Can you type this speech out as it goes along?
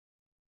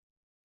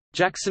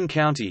Jackson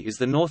County is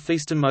the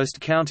northeasternmost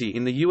county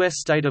in the U.S.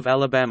 state of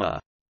Alabama.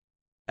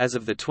 As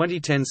of the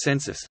 2010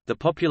 census, the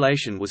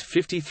population was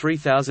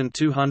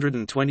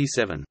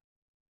 53,227.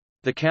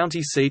 The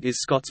county seat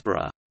is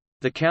Scottsboro.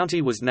 The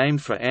county was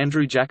named for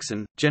Andrew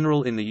Jackson,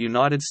 general in the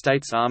United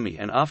States Army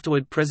and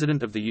afterward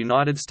President of the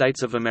United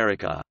States of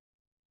America.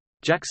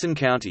 Jackson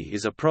County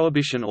is a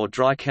prohibition or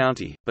dry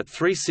county, but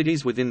 3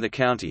 cities within the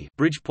county,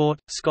 Bridgeport,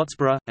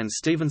 Scottsboro, and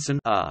Stevenson,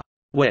 are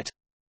wet,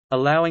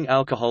 allowing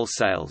alcohol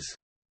sales.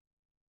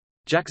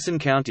 Jackson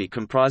County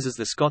comprises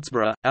the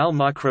Scottsboro, Al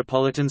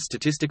Micropolitan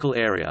Statistical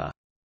Area.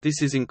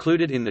 This is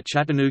included in the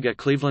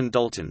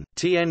Chattanooga-Cleveland-Dalton,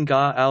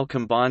 TN-Gar-Al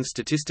Combined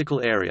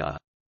Statistical Area.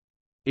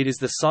 It is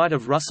the site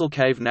of Russell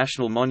Cave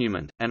National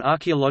Monument, an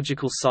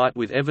archaeological site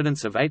with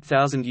evidence of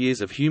 8,000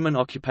 years of human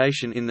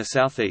occupation in the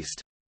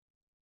southeast.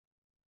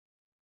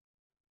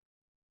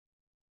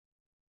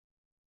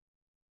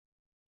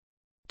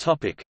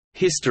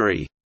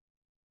 History.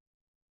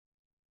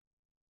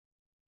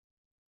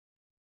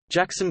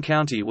 Jackson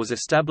County was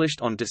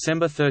established on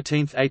December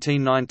 13,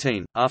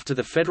 1819, after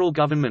the federal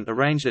government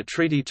arranged a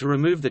treaty to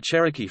remove the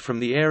Cherokee from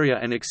the area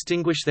and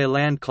extinguish their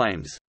land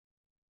claims.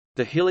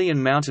 The hilly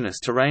and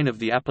mountainous terrain of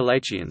the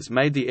Appalachians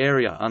made the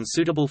area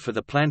unsuitable for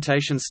the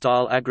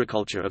plantation-style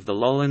agriculture of the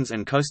lowlands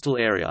and coastal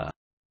area.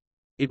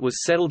 It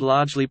was settled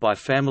largely by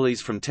families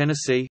from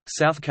Tennessee,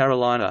 South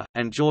Carolina,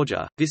 and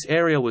Georgia. This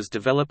area was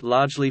developed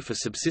largely for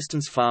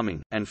subsistence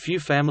farming, and few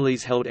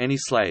families held any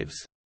slaves.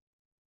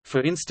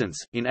 For instance,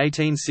 in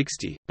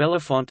 1860,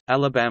 Bellefonte,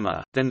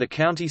 Alabama, then the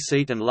county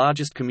seat and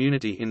largest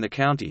community in the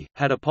county,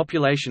 had a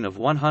population of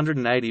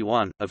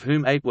 181, of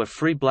whom 8 were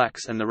free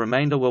blacks and the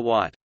remainder were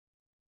white.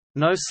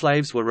 No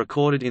slaves were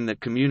recorded in that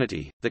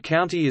community. The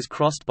county is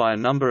crossed by a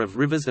number of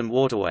rivers and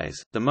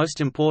waterways. The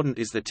most important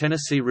is the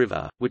Tennessee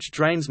River, which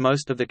drains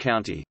most of the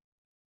county.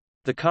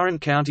 The current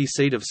county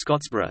seat of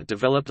Scottsboro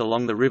developed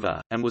along the river,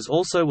 and was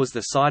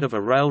the site of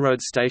a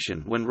railroad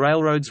station when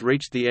railroads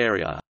reached the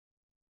area.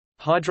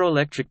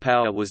 Hydroelectric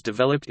power was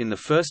developed in the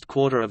first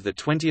quarter of the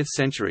 20th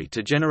century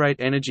to generate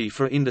energy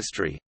for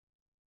industry.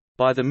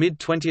 By the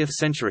mid-20th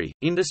century,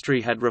 industry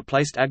had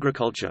replaced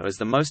agriculture as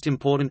the most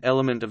important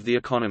element of the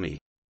economy.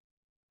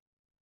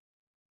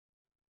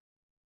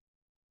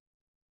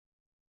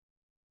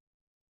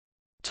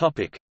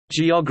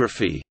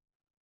 Geography.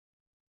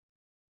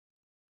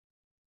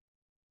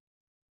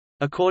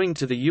 According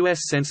to the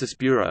U.S. Census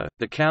Bureau,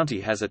 the county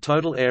has a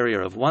total area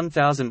of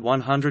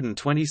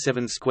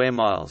 1,127 square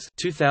miles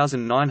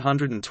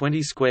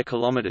 (2,920 square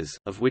kilometers),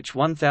 of which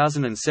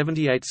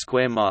 1,078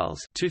 square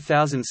miles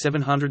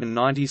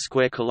 (2,790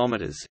 square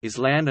kilometers) is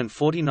land and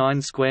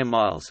 49 square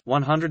miles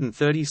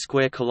 (130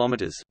 square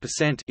kilometers)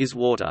 % is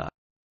water.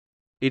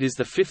 It is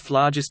the 5th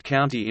largest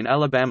county in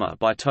Alabama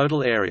by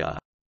total area.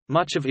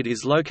 Much of it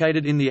is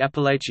located in the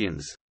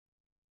Appalachians.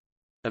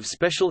 Of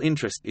special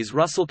interest is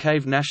Russell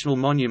Cave National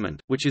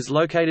Monument, which is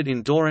located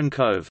in Doran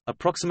Cove,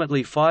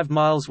 approximately 5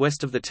 miles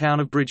west of the town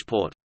of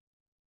Bridgeport.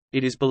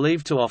 It is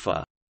believed to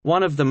offer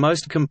one of the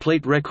most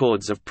complete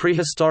records of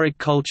prehistoric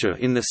culture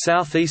in the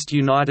southeast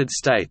United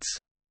States.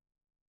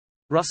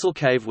 Russell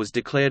Cave was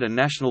declared a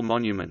national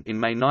monument in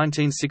May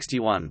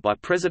 1961 by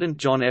President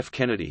John F.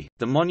 Kennedy.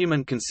 The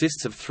monument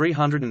consists of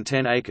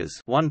 310 acres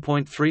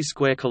 (1.3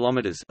 square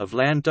kilometers) of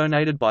land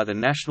donated by the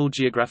National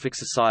Geographic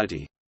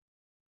Society.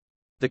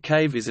 The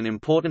cave is an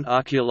important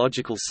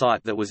archaeological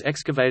site that was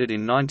excavated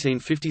in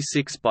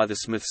 1956 by the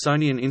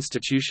Smithsonian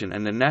Institution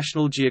and the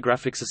National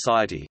Geographic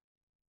Society.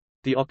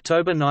 The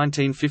October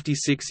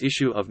 1956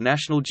 issue of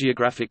National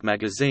Geographic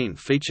magazine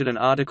featured an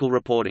article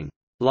reporting,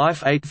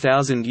 "Life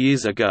 8,000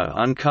 years ago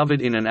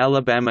uncovered in an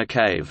Alabama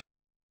cave."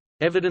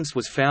 Evidence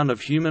was found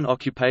of human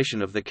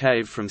occupation of the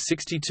cave from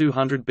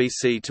 6200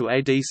 BC to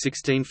AD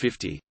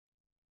 1650.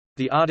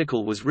 The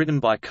article was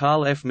written by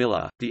Carl F.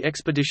 Miller, the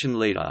expedition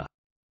leader.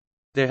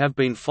 There have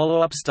been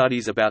follow-up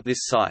studies about this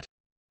site.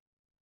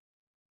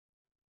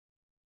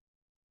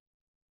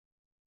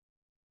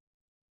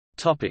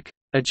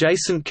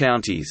 Adjacent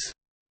counties.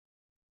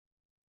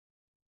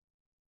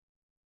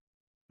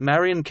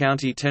 Marion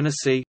County,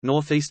 Tennessee,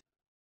 northeast.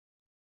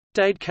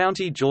 Dade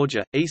County,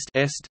 Georgia,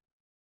 east-est.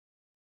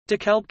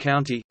 DeKalb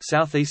County,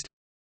 southeast.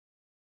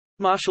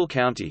 Marshall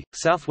County,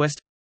 southwest.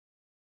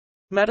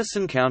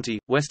 Madison County,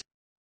 west.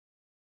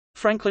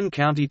 Franklin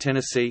County,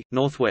 Tennessee,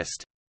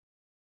 northwest.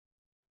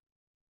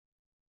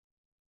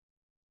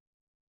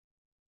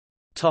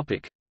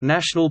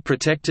 National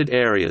protected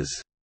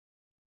areas.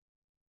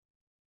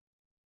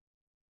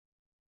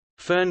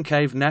 Fern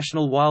Cave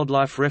National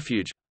Wildlife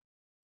Refuge,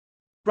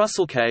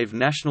 Russell Cave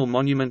National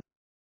Monument,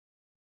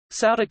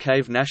 Souter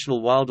Cave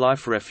National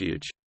Wildlife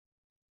Refuge.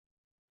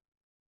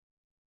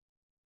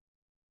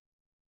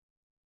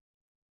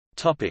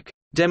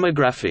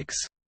 Demographics.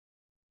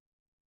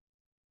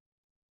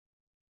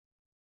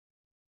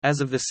 As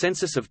of the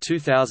census of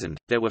 2000,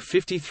 there were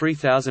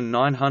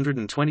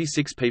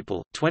 53,926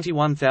 people,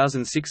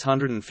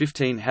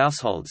 21,615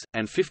 households,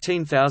 and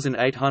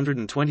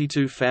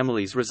 15,822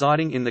 families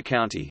residing in the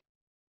county.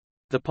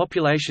 The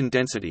population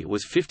density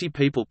was 50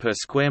 people per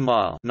square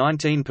mile,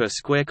 19 per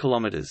square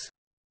kilometers.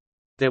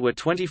 There were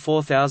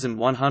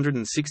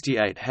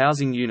 24,168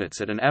 housing units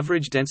at an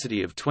average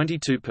density of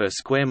 22 per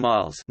square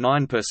miles,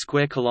 9 per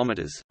square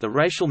kilometers. The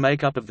racial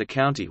makeup of the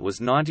county was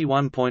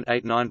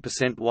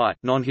 91.89% white,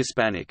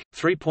 non-Hispanic,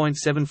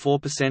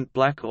 3.74%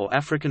 black or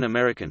African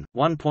American,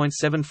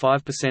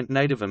 1.75%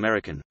 Native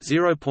American,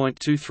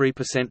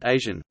 0.23%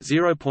 Asian,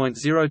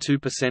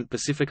 0.02%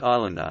 Pacific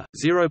Islander,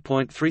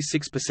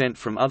 0.36%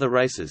 from other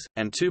races,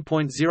 and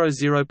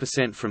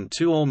 2.00% from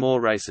two or more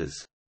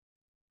races.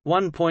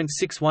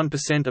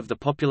 1.61% of the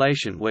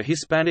population were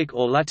Hispanic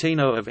or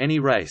Latino of any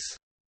race.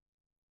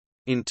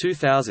 In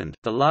 2000,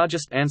 the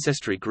largest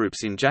ancestry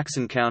groups in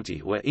Jackson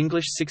County were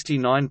English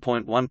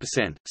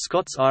 69.1%,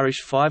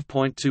 Scots-Irish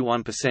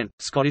 5.21%,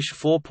 Scottish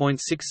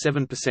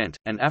 4.67%,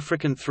 and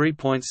African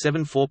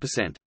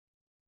 3.74%.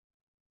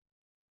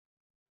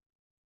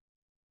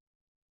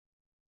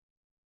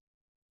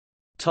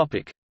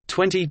 Topic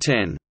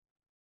 2010.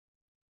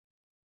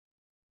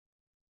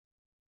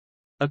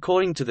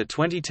 According to the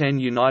 2010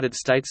 United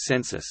States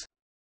Census,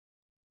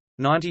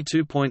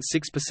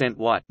 92.6%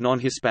 white,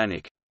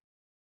 non-Hispanic,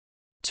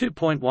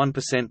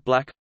 2.1%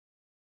 black,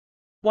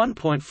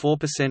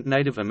 1.4%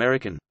 Native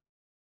American,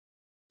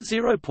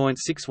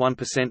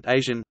 0.61%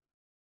 Asian,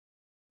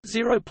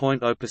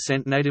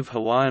 0.0% Native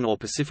Hawaiian or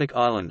Pacific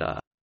Islander,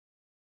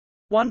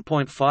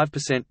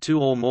 1.5% two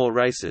or more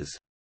races,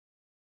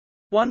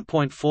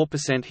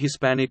 1.4%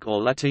 Hispanic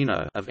or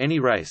Latino of any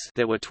race.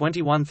 There were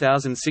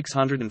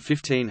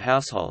 21,615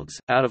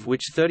 households, out of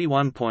which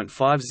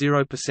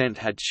 31.50%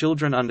 had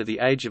children under the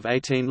age of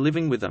 18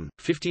 living with them,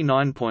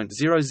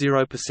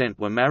 59.00%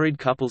 were married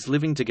couples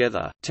living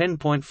together,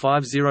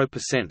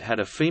 10.50% had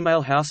a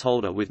female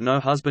householder with no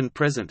husband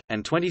present,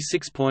 and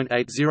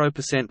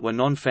 26.80% were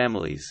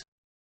non-families.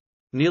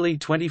 Nearly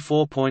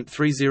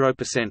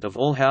 24.30% of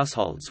all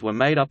households were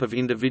made up of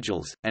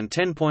individuals, and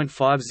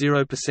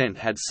 10.50%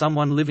 had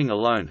someone living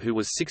alone who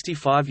was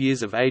 65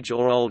 years of age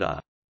or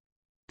older.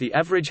 The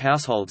average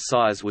household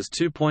size was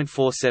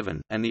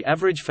 2.47, and the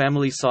average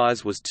family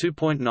size was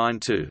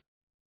 2.92.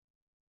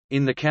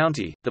 In the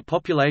county, the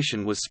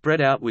population was spread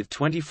out with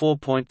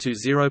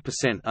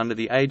 24.20% under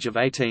the age of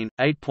 18,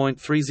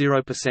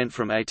 8.30%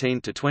 from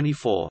 18 to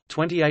 24,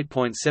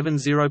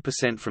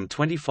 28.70% from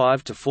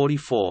 25 to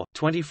 44,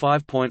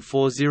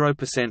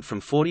 25.40% from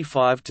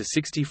 45 to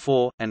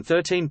 64, and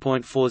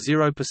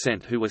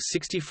 13.40% who were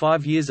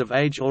 65 years of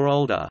age or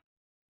older.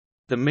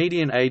 The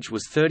median age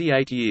was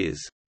 38 years.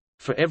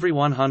 For every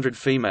 100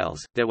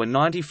 females, there were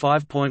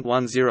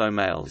 95.10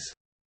 males.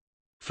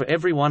 For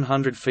every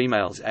 100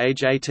 females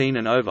age 18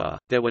 and over,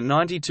 there were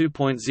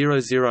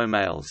 92.00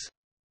 males.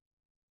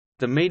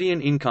 The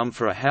median income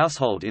for a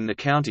household in the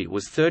county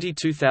was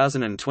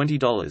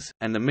 $32,020,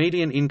 and the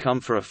median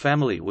income for a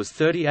family was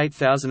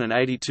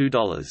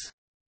 $38,082.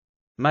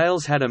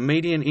 Males had a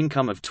median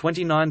income of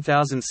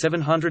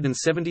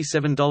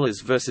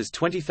 $29,777 versus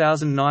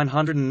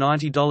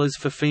 $20,990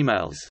 for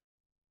females.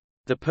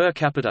 The per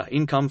capita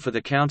income for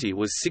the county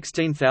was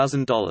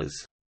 $16,000.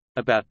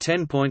 About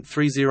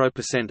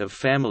 10.30% of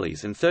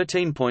families and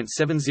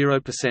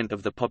 13.70%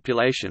 of the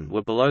population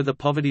were below the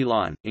poverty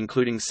line,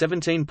 including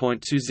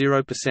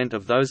 17.20%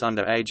 of those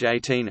under age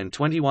 18 and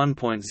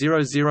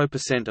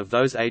 21.00% of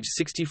those age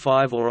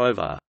 65 or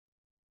over.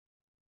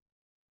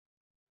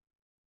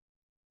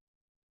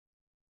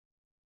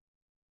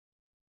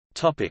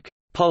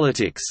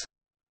 Politics.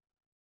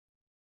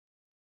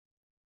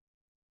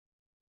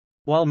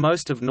 While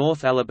most of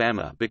North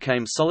Alabama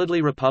became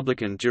solidly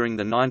Republican during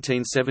the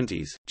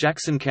 1970s,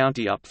 Jackson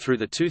County up through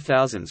the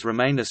 2000s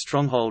remained a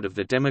stronghold of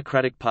the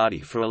Democratic Party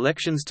for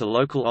elections to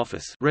local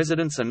office.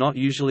 Residents are not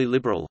usually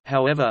liberal,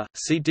 however,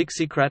 see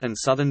Dixiecrat and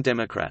Southern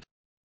Democrat.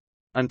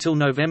 Until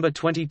November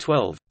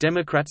 2012,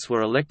 Democrats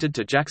were elected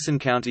to Jackson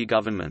County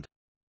government.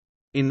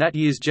 In that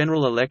year's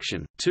general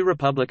election, 2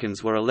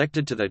 Republicans were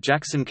elected to the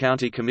Jackson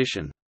County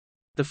Commission.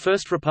 The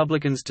first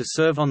Republicans to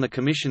serve on the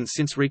commission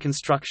since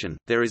Reconstruction.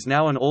 There is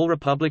now an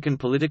all-Republican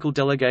political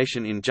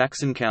delegation in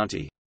Jackson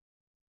County.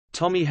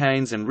 Tommy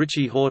Haynes and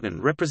Richie Horton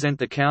represent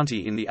the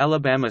county in the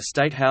Alabama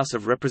State House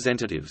of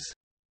Representatives.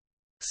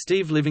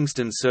 Steve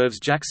Livingston serves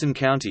Jackson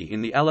County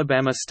in the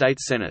Alabama State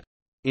Senate.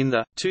 In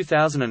the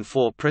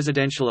 2004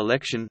 presidential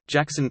election,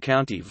 Jackson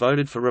County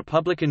voted for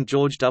Republican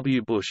George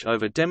W. Bush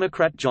over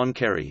Democrat John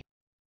Kerry.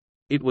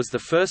 It was the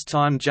first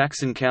time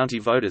Jackson County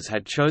voters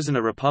had chosen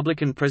a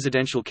Republican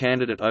presidential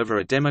candidate over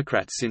a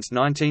Democrat since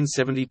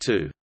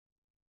 1972.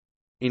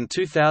 In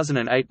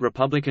 2008,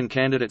 Republican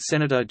candidate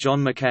Senator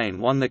John McCain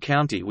won the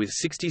county with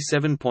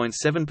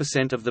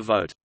 67.7% of the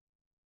vote.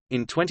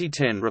 In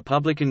 2010,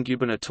 Republican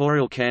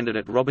gubernatorial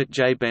candidate Robert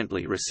J.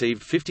 Bentley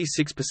received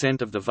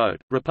 56% of the vote,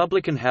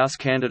 Republican House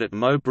candidate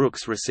Mo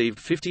Brooks received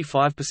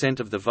 55%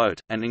 of the vote,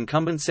 and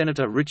incumbent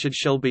Senator Richard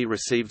Shelby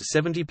received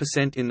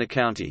 70% in the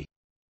county.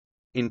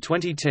 In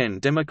 2010,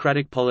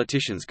 Democratic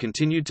politicians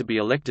continued to be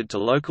elected to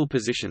local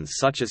positions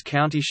such as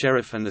county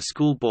sheriff and the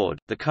school board.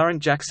 The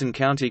current Jackson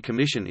County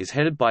Commission is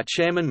headed by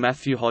Chairman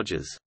Matthew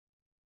Hodges.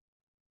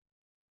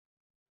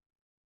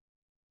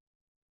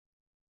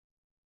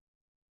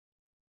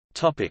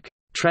 Topic: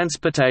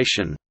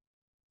 Transportation.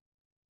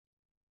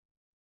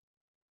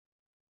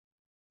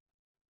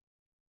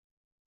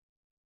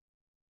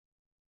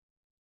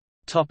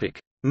 Topic: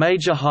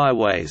 Major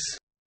highways.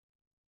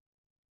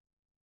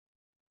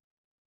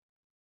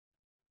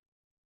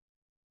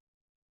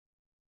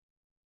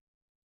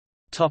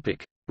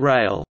 Topic: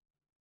 Rail.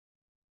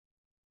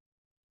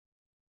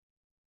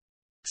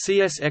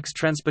 CSX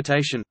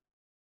Transportation,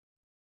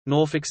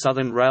 Norfolk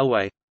Southern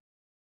Railway,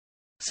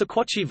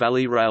 Sequatchie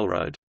Valley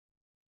Railroad.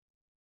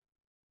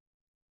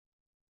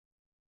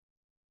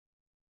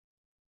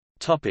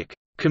 Topic: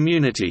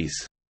 Communities.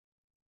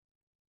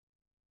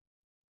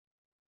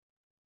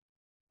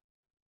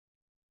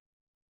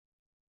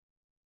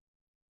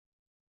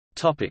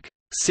 Topic: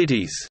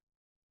 Cities.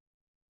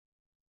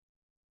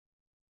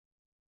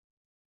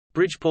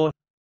 Bridgeport,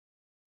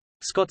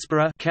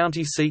 Scottsboro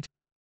County seat,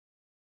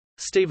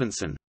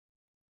 Stevenson.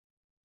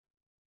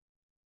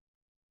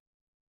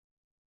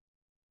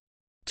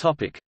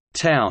 Topic: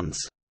 Towns.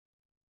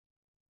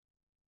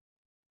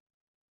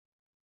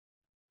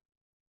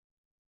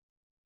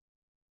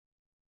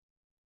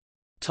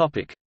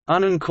 Topic: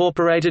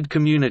 Unincorporated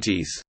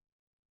communities.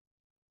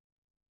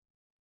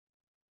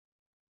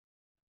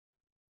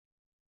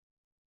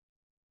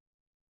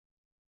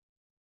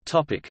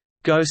 Topic: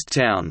 Ghost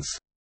towns.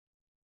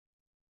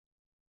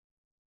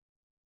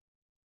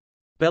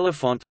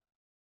 Bellefonte,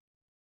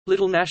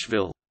 Little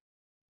Nashville,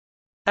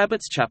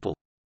 Abbott's Chapel.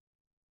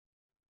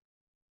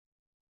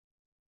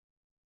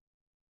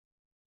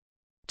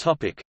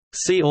 Topic: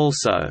 See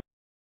also.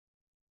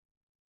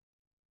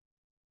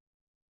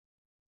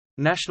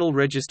 National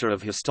Register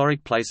of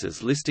Historic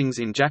Places listings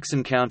in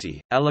Jackson County,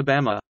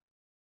 Alabama.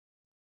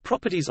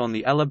 Properties on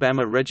the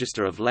Alabama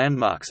Register of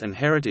Landmarks and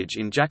Heritage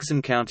in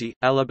Jackson County,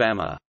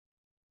 Alabama.